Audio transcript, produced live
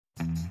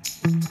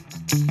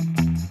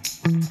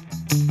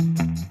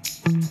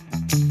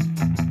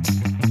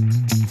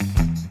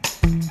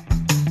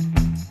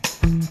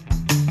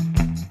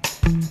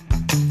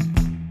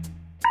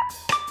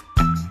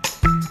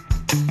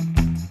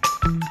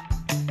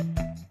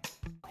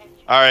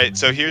Alright,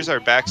 so here's our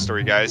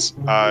backstory, guys.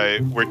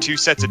 We're two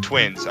sets of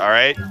twins,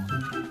 alright?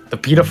 The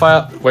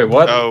pedophile. Wait,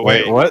 what? Oh,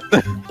 Wait, what?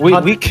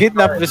 we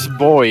kidnapped this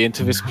boy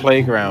into this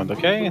playground,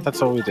 okay?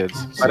 That's all we did.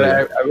 But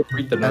I would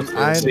read the notes. Am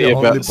I See the you,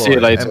 only boy? see you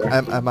later.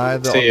 Am I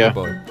the See only ya.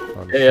 boy?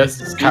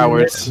 Yes.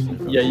 Cowards.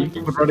 Yeah, you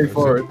keep running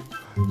forward.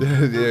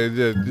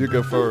 yeah, you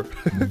go forward.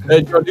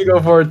 Hey, Jordan, you go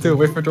forward too.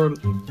 Wait for Jordan.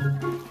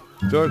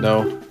 Jordan,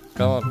 No.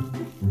 come on.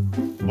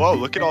 Whoa,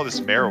 look at all this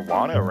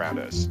marijuana around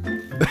us.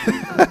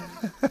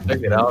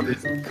 Check it out.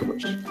 It's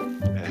kush.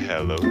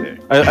 Hello there.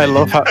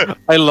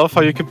 I love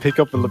how you can pick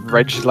up a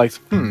wrench like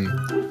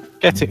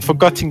get it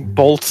forgetting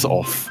bolts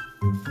off.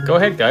 Go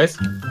ahead, guys.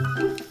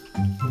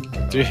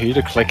 Do you hear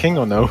the clicking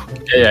or no?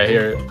 Yeah, I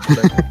hear it.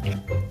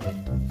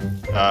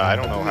 I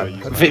don't know how to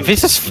use it.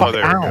 This is Oh,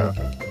 there we ow.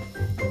 go.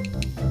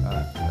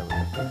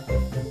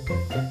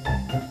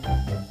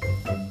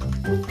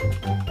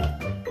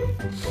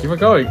 Keep it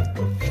going.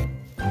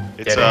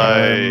 It's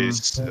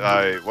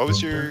what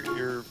was your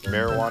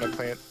marijuana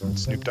plant,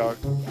 Snoop Dogg?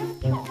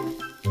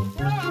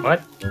 What?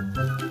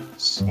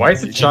 Why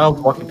is the child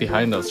walking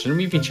behind us? Shouldn't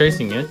we be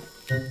chasing it?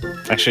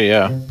 Actually,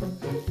 yeah.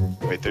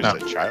 Wait, there's No. a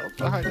child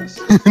behind us?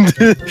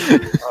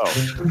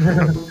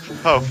 Oh.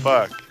 Oh,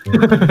 fuck.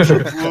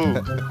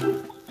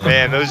 Ooh.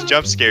 Man, those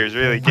jump scares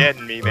really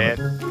getting me, man.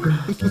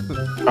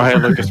 Oh, hey,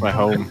 look, it's my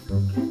home.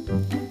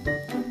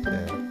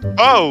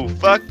 Oh,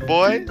 fuck,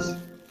 boys.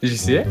 Did you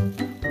see it?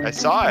 I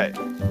saw it.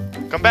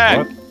 Come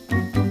back.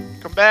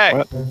 Come back.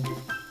 What?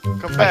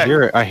 Come back. I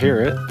hear it. I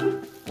hear it.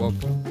 Well,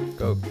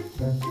 go.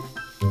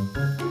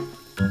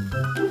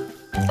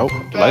 Oh,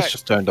 the lights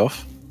just turned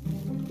off.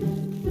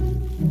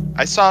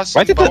 I saw some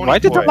Why did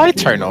the boy. light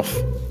turn off?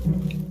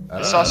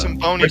 I saw some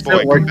bony We're boy.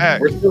 still, Come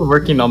back. we're still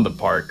working on the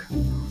park.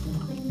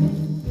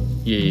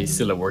 Yeah, it's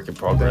still a work in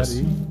progress.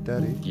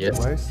 Daddy, Yes,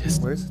 why is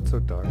it so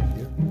dark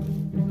here?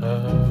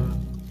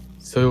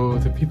 So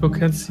the people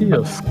can't see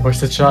us.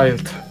 Where's the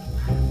child?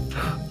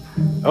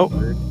 Oh,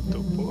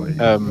 Oh, boy.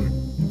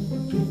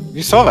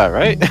 you saw that,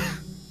 right?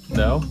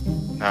 No?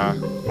 Nah,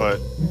 but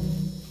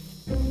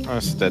Oh,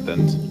 it's a dead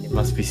end. He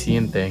must be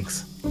seeing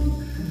things.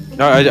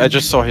 No, I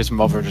just saw his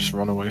mother just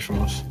run away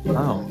from us.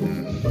 Oh.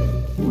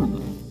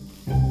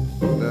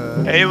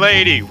 hey,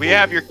 lady, we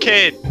have your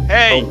kid.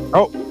 Hey,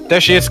 Oh, there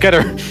she is. Get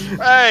her.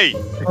 hey,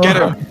 Get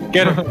her.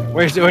 Get her.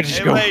 Where did she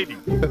hey, go? lady.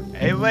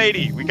 Hey,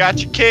 lady, we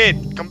got your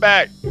kid. Come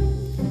back.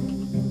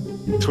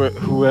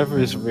 Whoever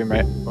is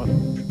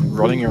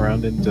running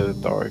around in the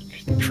dark,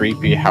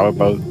 creepy. How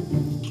about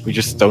we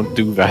just don't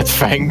do that?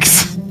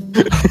 Thanks.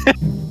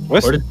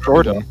 Where's Where did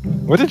Jordan?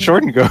 Where did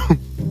Jordan go?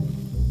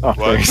 Oh,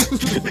 What? thanks.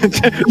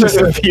 Just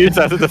appears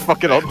out of the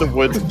fucking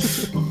underwood.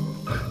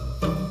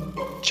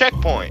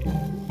 Checkpoint.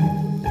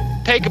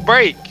 Take a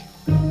break.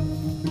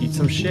 Eat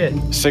some shit.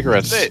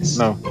 Cigarettes. This.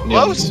 No.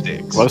 Glow neons.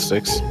 sticks. Glow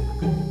sticks.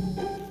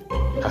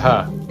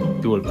 Haha.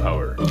 Dual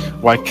power.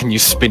 Why can you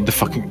spin the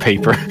fucking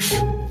paper?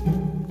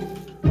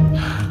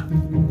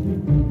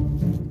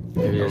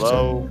 Maybe there's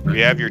Hello, we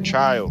have your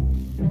child.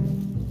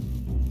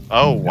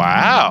 Oh,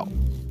 wow.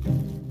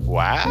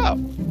 Wow.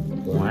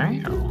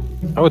 Wow.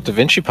 Oh, a Da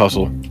Vinci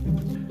puzzle.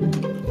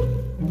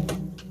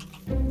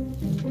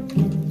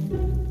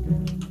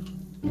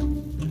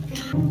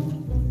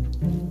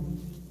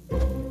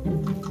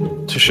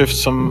 To shift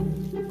some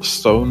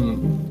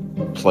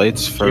stone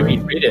plates further.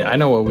 Read it. I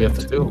know what we have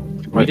to do.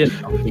 Wait, Read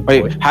it. Big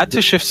Wait, boy. had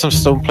to shift some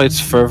stone plates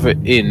further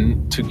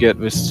in to get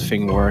this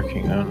thing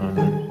working. I don't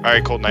know. All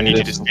right, Colton, I need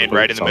you to stand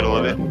right in the middle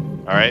of it.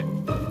 All right?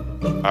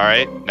 All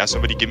right, now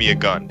somebody give me a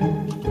gun.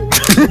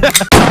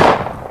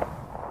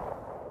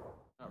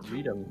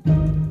 Read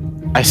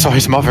them. I saw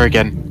his mother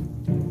again.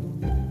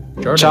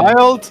 Jordan.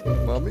 Child!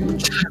 Mommy?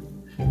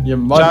 Your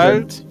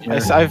mother.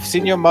 Child! I've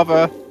seen your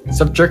mother.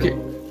 Stop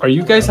jerking. Are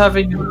you guys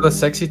having the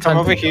sexy time? Come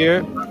over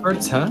here.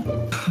 Birds, huh?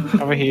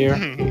 Over here.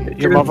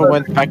 Your mother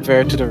went back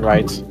there to the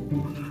right.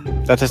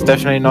 That is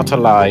definitely not a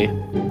lie.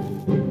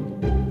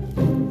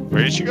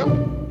 Where did she go?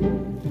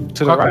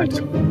 To the right.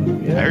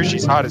 I heard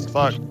she's hot as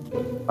fuck.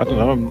 I don't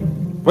know.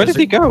 Where did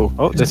he go?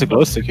 Oh, there's a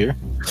glow stick here.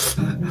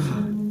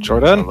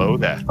 Jordan? Hello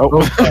there.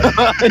 Oh,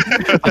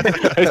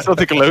 I saw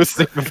the glow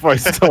stick before I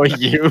saw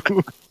you.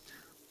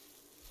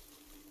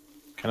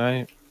 Can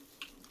I?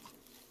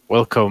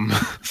 Welcome.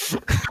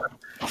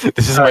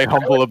 This is my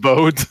humble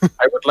abode.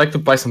 I would like to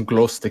buy some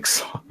glow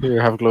sticks. Here,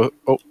 have glow.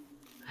 Oh.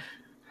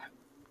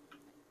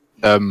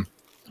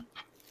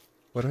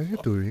 What are you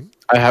doing?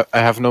 I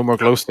have no more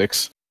glow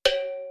sticks.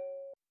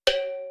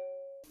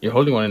 You're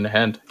holding one in the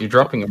hand. You're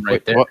dropping them right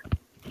Wait, there. what?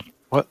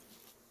 What?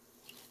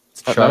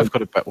 It's Oh, I've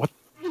got it back. What?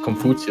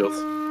 Confucius.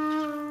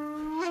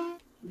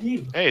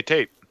 Hey,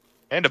 tape.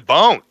 And a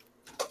bone.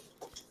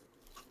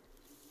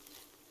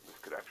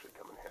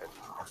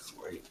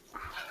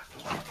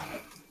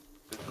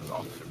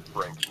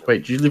 Wait,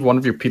 did you leave one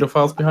of your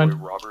pedophiles behind?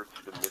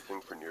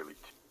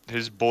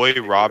 His boy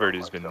Robert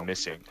has been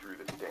missing.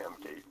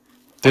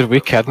 Did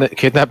we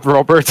kidnap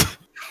Robert?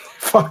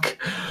 Fuck.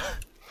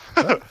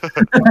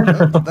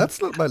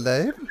 That's not my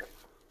name.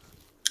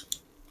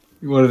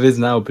 What it is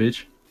now,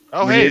 bitch.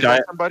 Oh, We hey, need is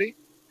that somebody?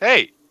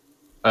 Hey,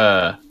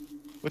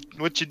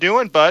 what you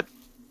doing, bud?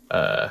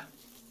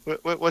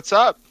 What's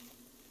up?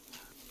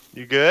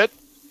 You good?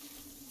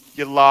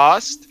 You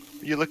lost?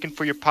 You looking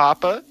for your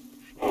papa?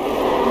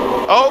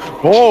 Oh!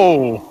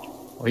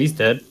 Whoa! Oh, he's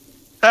dead.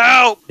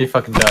 Help! He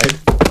fucking died.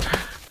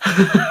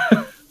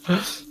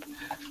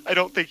 I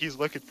don't think he's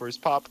looking for his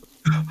papa.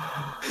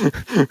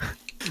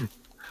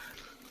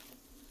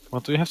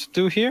 What do we have to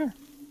do here?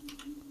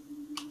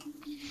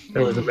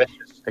 There was a message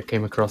that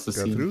came across the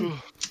Go scene. through.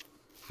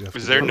 You have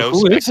Was to there go. no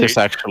Who is this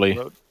spectation actually?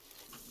 mode?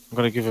 I'm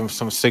gonna give him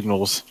some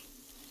signals.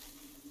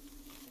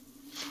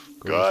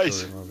 Go Guys.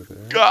 story over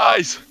there.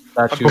 Guys,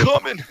 I'm Statue.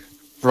 coming.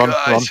 Run,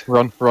 Guys,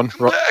 run. Come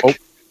back. Oh,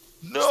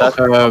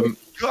 No,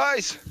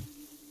 guys,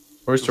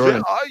 Where's where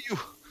Jordan? are you?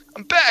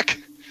 I'm back.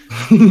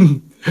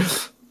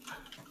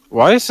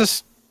 why is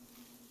this?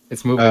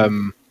 It's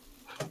moving.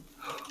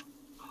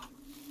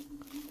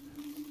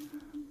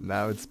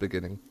 Now it's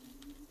beginning.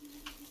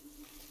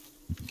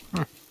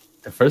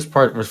 The first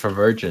part was for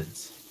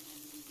virgins.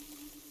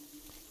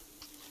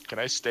 Can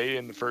I stay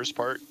in the first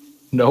part?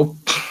 Nope.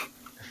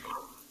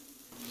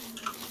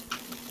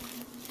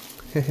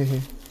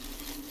 Hehehe.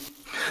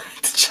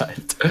 The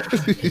child.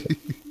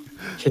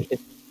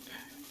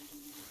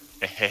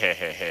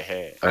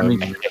 I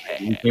mean,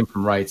 we came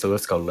from right, so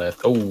let's go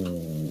left. Oh,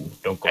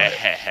 don't go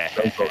left.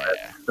 Don't go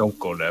left. Don't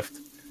go left.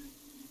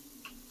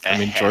 I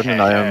mean, Jordan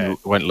and I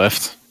went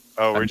left.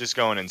 Oh, we're just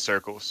going in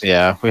circles.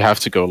 Yeah, we have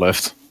to go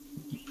left.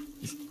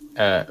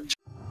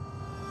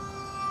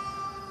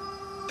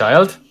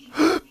 Child?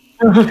 Oh,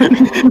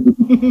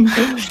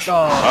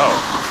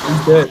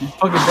 He's dead. He's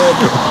fucking dead.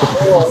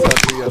 He's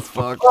ugly as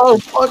fuck. Oh,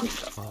 fuck.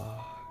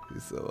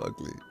 He's so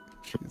ugly.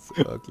 He's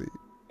so ugly.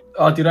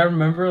 Oh, dude, I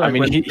remember. Like, I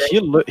mean, when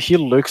he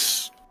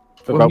looks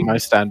When about we- my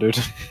standard.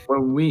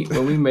 when we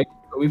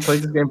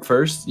played this game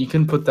first, you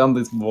can put down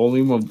this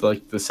volume of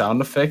like the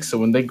sound effects, so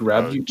when they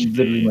grabbed Oh, you, you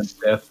literally went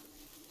jeez. deaf.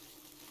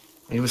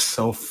 It was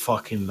so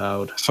fucking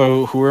loud.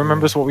 So who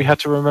remembers what we had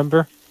to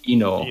remember? You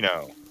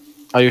know.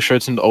 Are you sure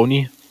it's an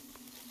Oni?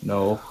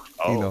 No.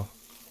 Oh, You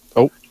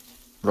know.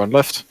 Run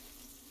left.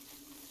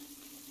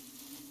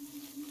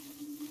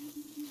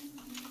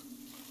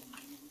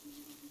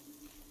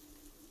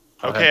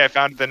 okay. I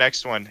found the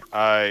next one.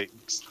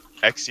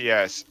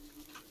 XES.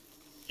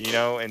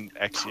 Eno and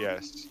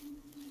XES.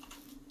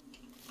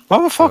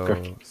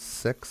 Motherfucker. So,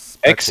 sex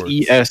backwards.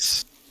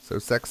 XES. So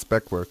sex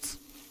backwards.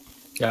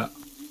 Yeah.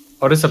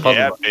 Oh, this is a puzzle.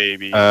 Yeah,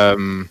 baby.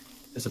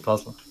 It's a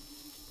puzzle.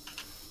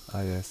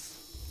 Ah yes.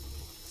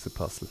 It's a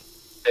puzzle.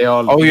 They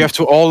all. Oh, you have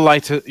to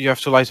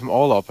light them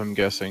all up, I'm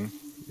guessing.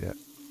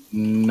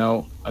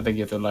 No, I think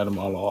you have to light them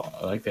all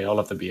off. Like they all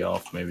have to be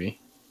off, maybe.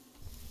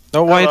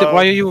 No, Hello.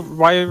 why are you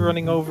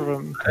running over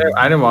them?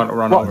 I didn't want to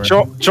run over.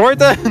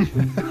 Jordan!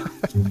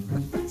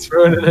 He's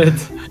ruining it.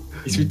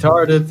 He's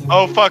retarded.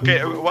 Oh fuck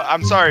it!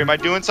 I'm sorry. Am I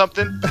doing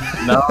something?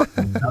 No,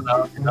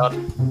 you're not.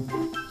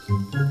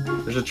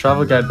 There's a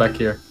travel guide back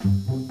here.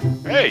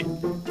 Hey,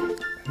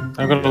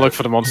 I'm gonna look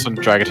for the monster and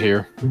drag it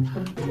here.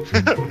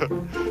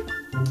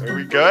 are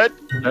we good?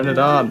 Turn it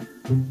on.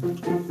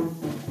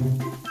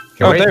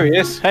 Oh, there he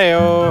is. Hey,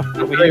 over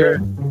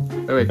here.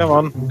 Wait. Come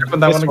on. Step on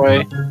that This one way.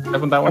 again.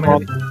 Step on that one Come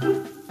on.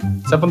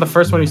 again. Step on the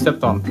first one you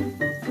stepped on.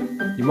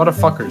 You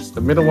motherfuckers.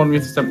 The middle one we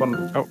have to step on.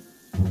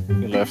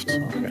 You left.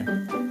 Okay.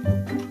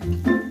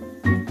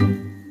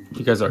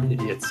 You guys are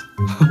idiots.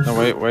 No,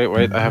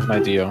 wait. I have an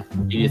idea.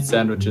 Idiot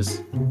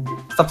sandwiches.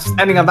 Stop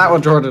standing on that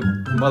one, Jordan.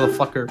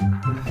 Motherfucker.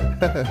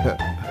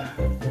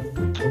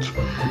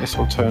 This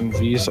will turn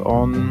these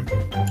on.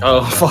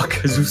 Oh, fuck.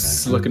 Zeus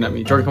is looking at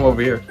me. Jordan, come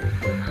over here.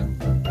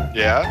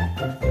 Yeah.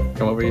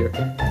 Come over here.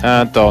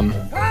 Done.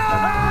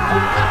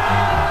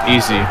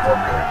 Easy.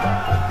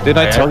 Didn't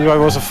I tell you I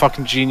was a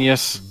fucking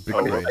genius? Big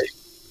Oh, brain.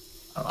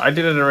 I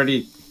did it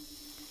already.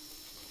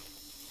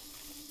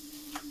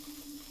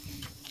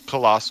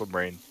 Colossal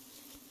brain.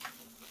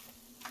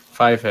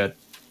 5 head.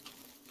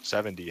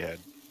 70 head.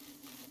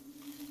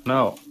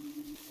 No.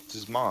 It's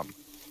his mom.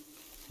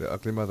 The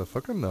ugly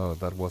motherfucker? No,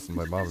 that wasn't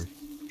my mommy.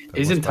 That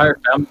His was entire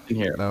family in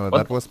here. No, What?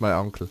 that was my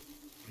uncle.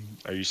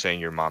 Are you saying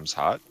your mom's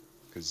hot?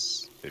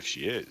 Because if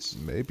she is.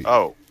 Maybe.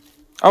 Oh.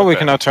 Oh, we Okay.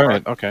 can now turn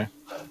it. Okay.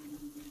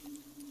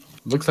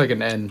 Looks like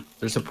an N.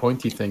 There's a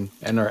pointy thing.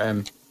 N or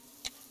M.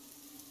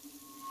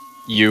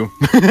 You.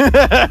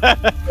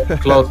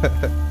 Close.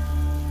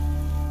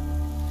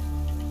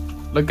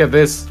 Look at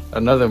this.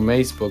 Another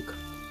maze book.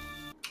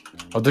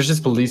 Oh, there's this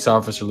police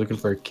officer looking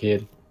for a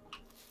kid.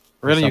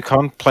 Really, you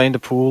can't play in the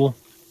pool?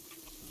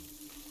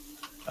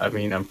 I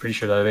mean, I'm pretty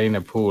sure that ain't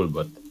a pool,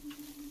 but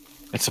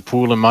It's a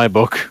pool in my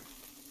book.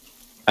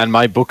 And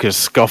my book is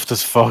scuffed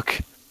as fuck.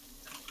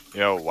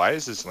 Yo, why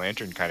is this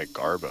lantern kind of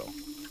garbo?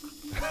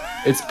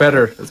 it's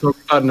better. It's what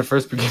we thought in the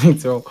first beginning,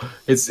 so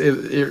it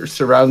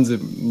surrounds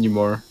it you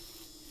more.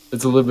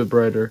 It's a little bit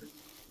brighter.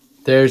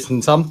 There's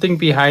something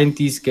behind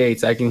these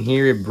gates. I can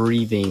hear it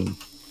breathing.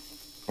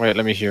 Wait,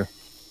 let me hear.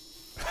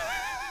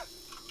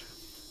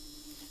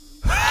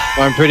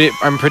 I'm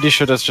pretty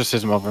sure that's just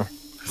his mother.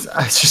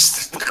 It's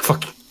just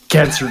fucking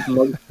cancer,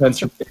 lung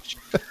cancer bitch.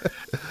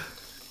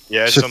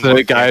 Yeah, It's just some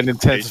a guy in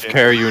intensive patient.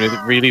 care unit,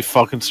 really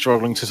fucking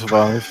struggling to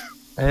survive.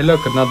 Hey,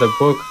 look, another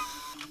book.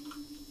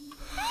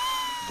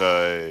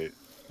 The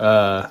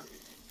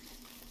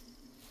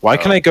Why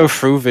can I go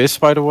through this,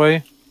 by the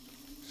way?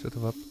 Shut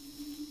up.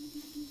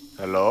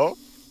 hello?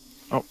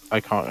 Oh, I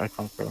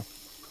can't go.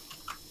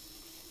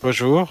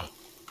 Bonjour.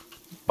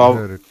 I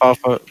heard it. Par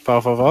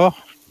favor.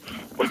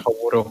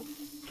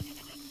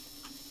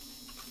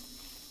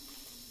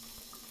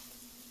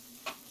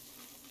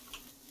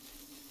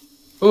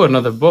 Oh,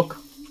 another book.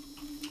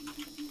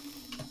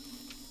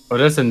 Oh,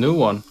 there's a new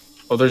one.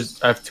 Oh,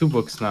 I have 2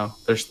 books now.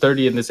 There's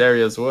 30 in this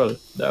area as well.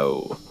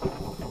 No.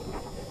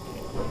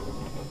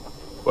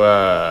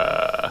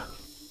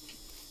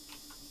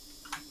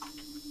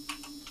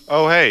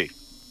 Oh, hey.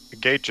 The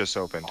gate just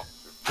opened.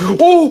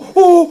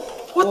 Oh,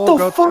 what Oh,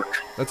 the God. fuck?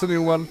 That's a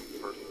new one.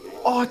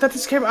 Oh, that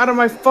just came out of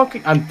my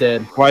fucking... I'm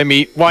dead. Why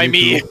me? Why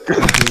me? too. Me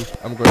too.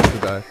 I'm going to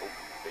die.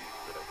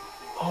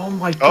 Oh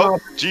my god. Oh,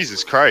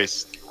 Jesus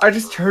Christ. I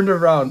just turned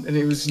around and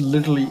it was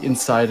literally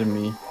inside of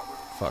me.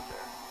 Fuck.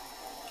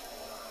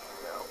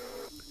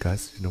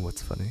 Guys, you know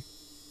what's funny?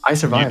 I You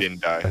survived.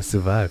 didn't I die.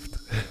 survived.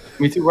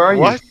 Me too, where are you?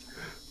 What?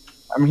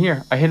 I'm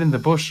here. I hid in the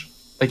bush.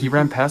 Like, he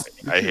ran past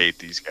me. I hate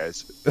these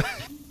guys.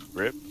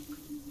 Rip.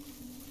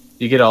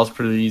 You get off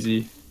pretty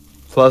easy.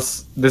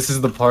 Plus, this is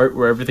the part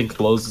where everything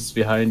closes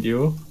behind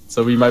you.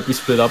 So we might be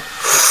split up.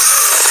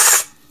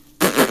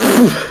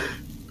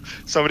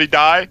 Somebody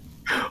die?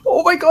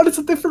 Oh my god, it's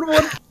a different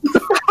one!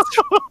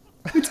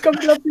 It's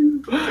coming up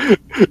you.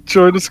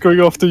 Jordan is going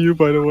after you,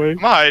 by the way. I'm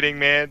hiding,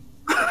 man.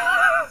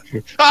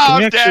 Can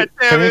I'm you dead,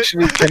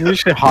 actually, damn it. can you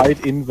actually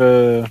hide in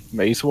the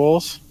maze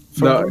walls?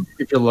 No,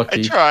 if you're I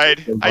lucky.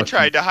 tried. You're I lucky.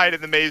 tried to hide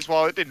in the maze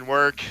wall. It didn't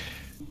work.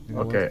 You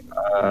know Okay,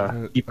 what?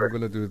 I'm keeper.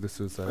 gonna do the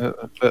suicide.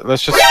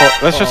 Let's just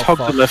hug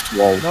the fuck. left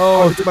wall.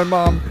 No, it's my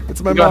mom.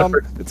 It's my You got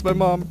mom. It's my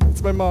mom.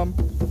 It's my mom.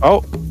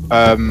 Oh,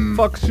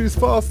 Fuck, she's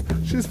fast.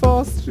 She's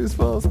fast. She's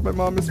fast. My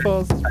mom is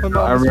fast. My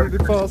mom is really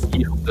fast.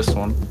 Key of this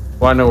one.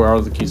 Well, I know where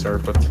all the keys are,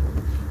 but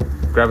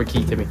grab a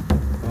key, Timmy.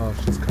 Oh,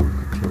 she's coming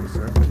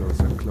closer and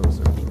closer and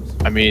closer and closer.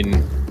 I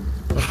mean,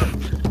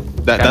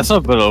 that's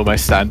not below my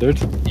standard.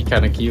 He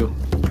kind of cute.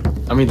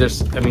 I mean,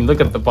 look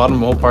at the bottom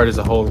whole part is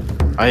a hole.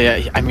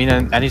 I mean,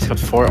 and he's got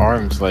 4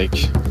 arms, like.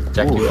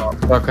 Jack Ooh. you up.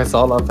 Fuck us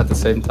all up at the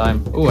same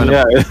time. Ooh, and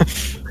Yeah.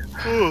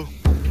 Ooh,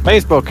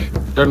 Maze book.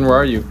 Jordan, where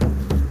are you?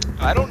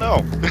 I don't know.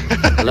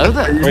 Hello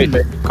there. Wait,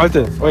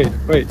 Colton.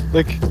 Wait,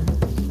 look.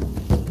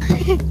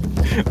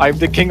 I'm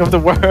the king of the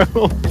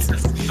world.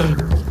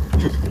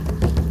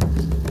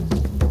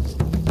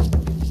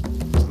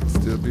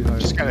 Still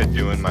behind. Just kind of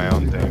doing my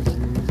own thing.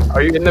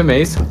 Are you in the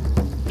maze?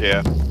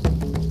 Yeah.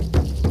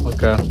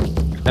 Okay.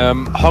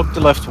 Hug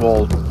the left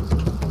wall.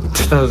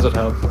 That doesn't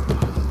help.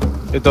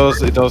 It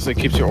does. It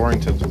keeps you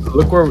oriented.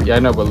 Look where, yeah, I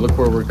know, but look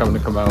where we're going to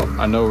come out.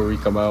 I know where we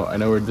come out. I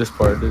know where this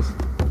part is.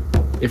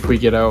 If we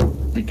get out,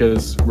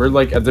 because we're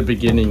like at the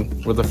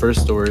beginning where the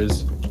first door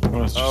is.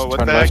 Oh,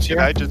 what the heck did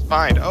I just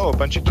find? Oh, a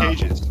bunch of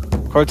cages.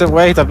 Colton,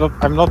 wait!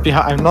 I'm not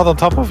behind. I'm not on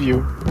top of you.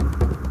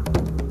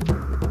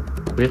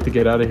 We have to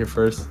get out of here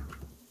first.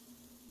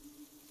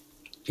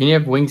 Didn't you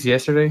have wings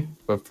yesterday?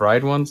 But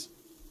fried ones?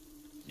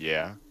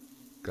 Yeah.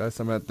 Guys,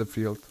 I'm at the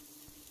field.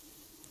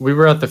 We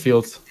were at the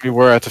fields. We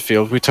were at the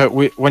field.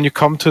 When you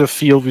come to the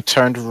field, we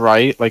turned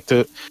right. Like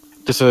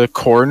there's a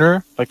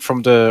corner. Like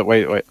from the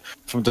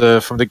from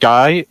the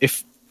guy.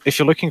 If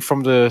you're looking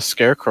from the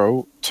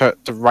scarecrow to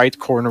the right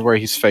corner where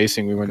he's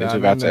facing, we went Yeah,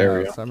 into I'm in that the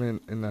area, house.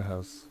 I'm in the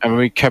house. and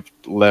we kept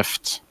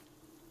left.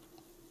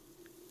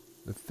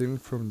 The thing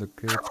from the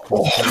gate.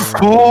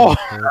 Oh!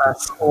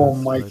 Oh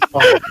my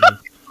god.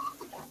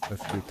 A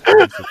few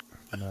times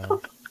now.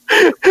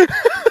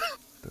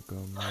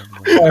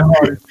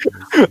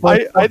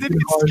 I didn't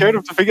get scared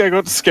of the thing. I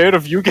got scared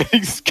of you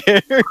getting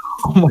scared.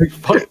 Oh my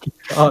fucking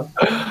god.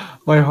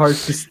 My heart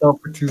just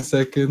stopped for 2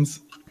 seconds.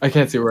 I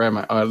can't see where I'm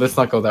at. Alright, let's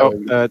not go that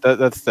way.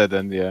 That's dead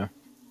end. Yeah.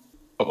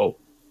 Uh-oh.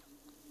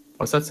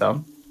 What's that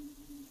sound?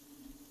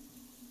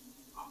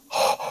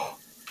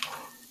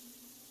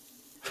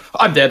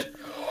 I'm dead.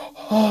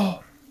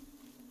 Oh.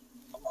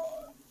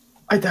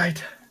 I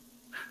died.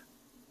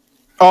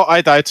 Oh,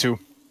 I died too.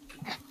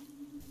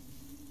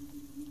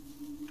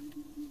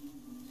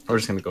 We're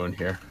just gonna go in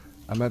here.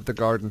 I'm at the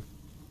garden.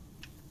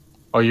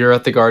 Oh, you're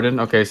at the garden?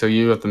 Okay, so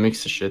you have to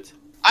mix the shit.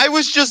 I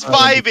was just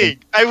vibing.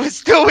 I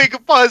was doing a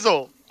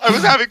puzzle. I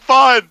was having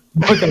fun.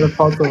 What kind of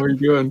puzzle were you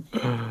doing?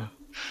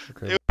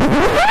 Okay.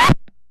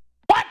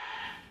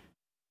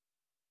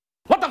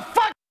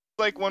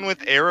 Like one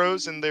with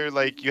arrows, and they're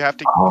like you have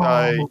to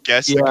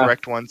guess the yeah.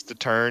 correct ones to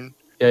turn.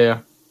 Yeah.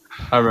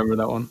 I remember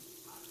that one.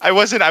 I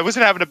wasn't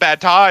having a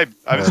bad time.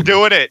 I was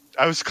doing it.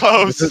 I was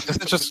close. This is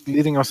just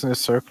leading us in a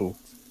circle.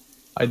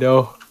 I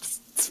know.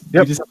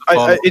 Yep. We just have to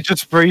follow. It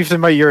just breathed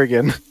in my ear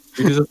again.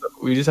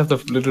 We just have to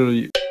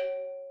literally.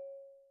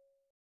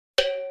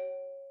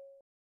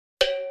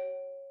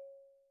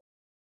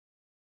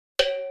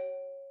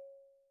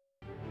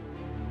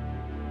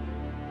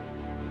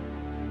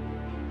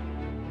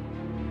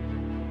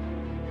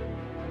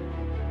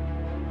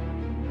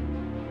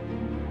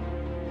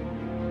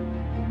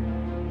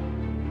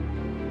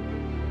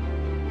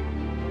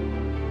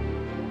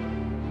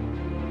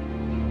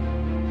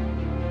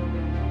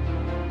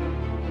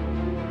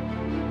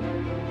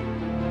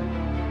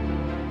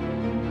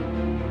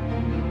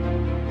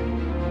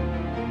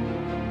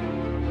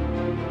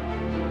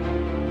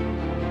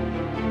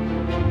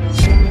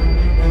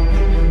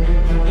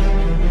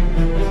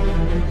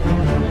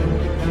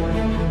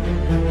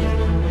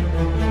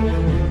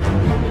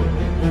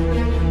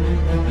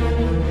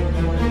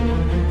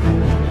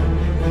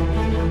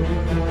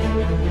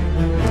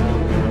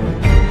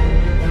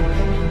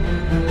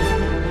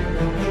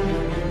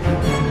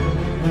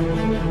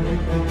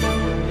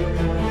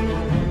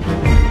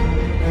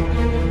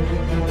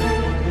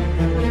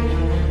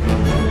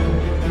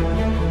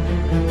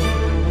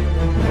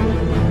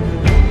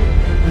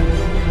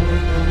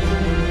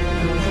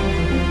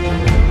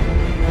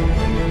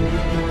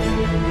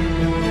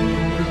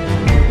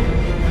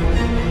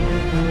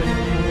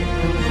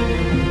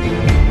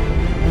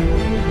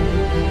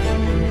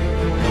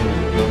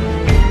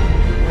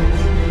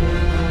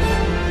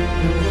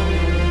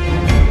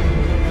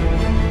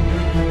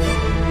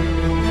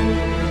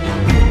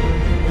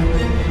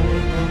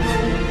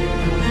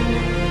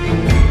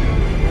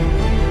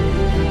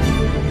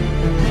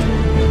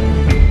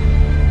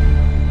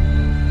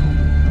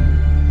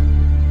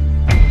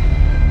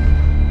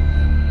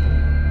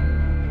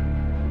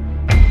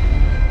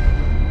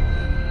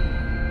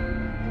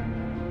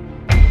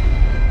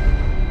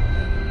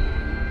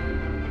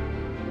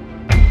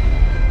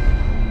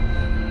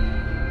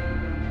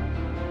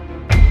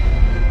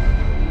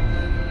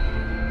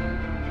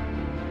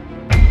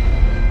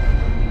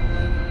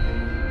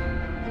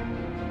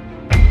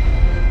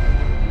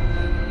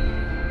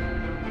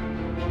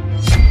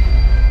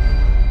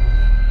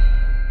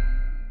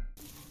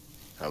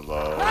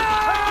 Hello.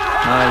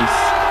 Nice.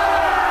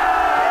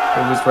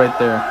 It was right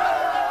there.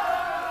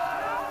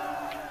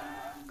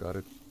 Got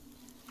it.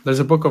 There's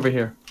a book over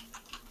here.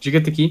 Did you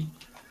get the key?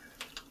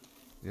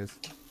 Yes.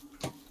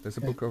 There's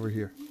a book over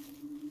here.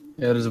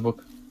 Yeah, there's a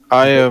book.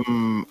 I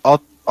am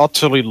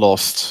utterly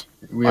lost.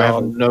 We I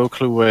all have no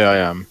clue where I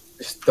am.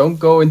 just don't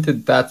go into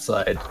that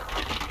side.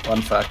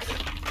 Fun fact.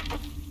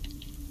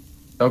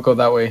 Don't go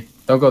that way.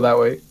 Don't go that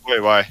way. Wait,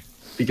 why?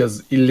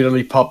 Because he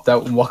literally popped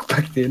out and walked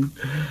back in.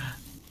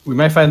 We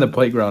might find the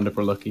playground if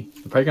we're lucky.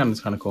 The playground is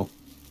kind of cool.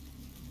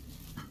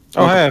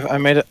 Oh, hey, I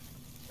made it.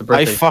 The I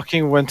birthday.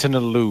 fucking went in a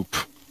loop.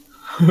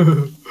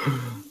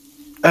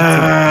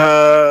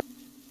 Hey!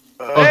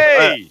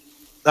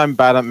 I'm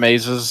bad at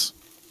mazes.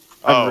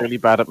 I'm Oh. really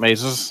bad at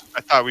mazes.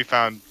 I thought we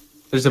found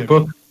There's a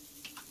book.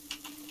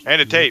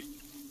 and a tape.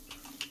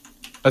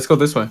 Let's go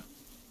this way.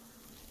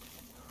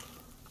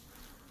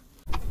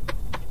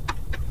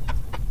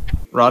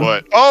 Run.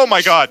 What? Oh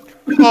my god!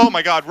 Oh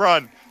my god!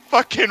 Run!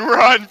 Fucking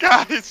run,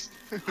 guys!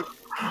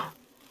 I'm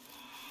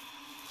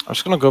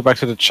just gonna go back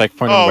to the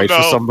checkpoint Oh, and wait for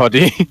no.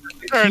 somebody. Is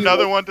there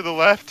another one to the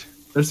left?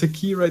 There's a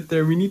key right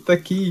there. We need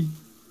that key.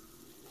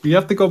 We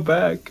have to go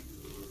back.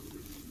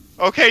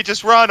 Okay,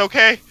 just run.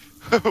 Okay,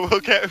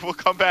 we'll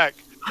come back.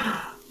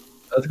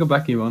 Let's go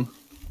back, Ivan.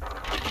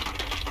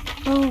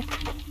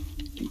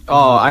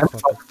 Oh, I'm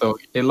fucked though.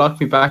 It locked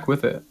me back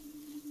with it.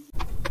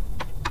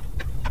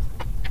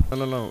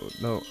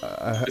 No.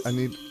 I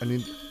need.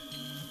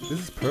 This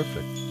is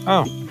perfect.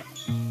 Oh,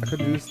 I could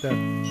use that.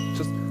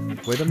 Just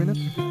wait a minute.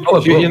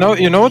 Oh,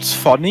 you know what's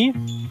funny?